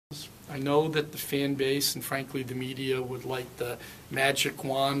I know that the fan base and frankly the media would like the magic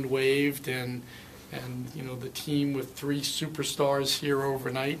wand waved and you know, the team with 3 superstars here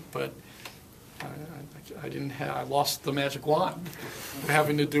overnight, but I didn't have, I lost the magic wand.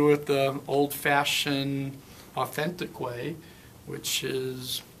 Having to do it the old-fashioned, authentic way, which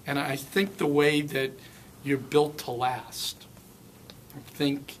is, and I think the way that you're built to last. I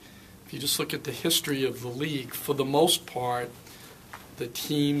think if you just look at the history of the league, for the most part, the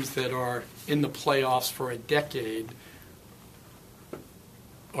teams that are in the playoffs for a decade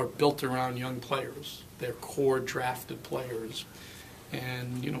are built around young players. They're core drafted players.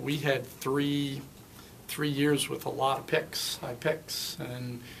 And, you know, we had three years with a lot of picks, high picks,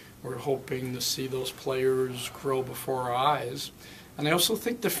 and we're hoping to see those players grow before our eyes. And I also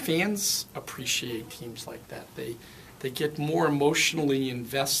think the fans appreciate teams like that. They get more emotionally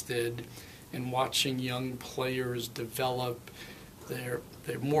invested in watching young players develop. They're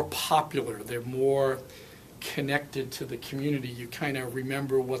more popular. They're more connected to the community. You kind of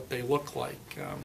remember what they look like.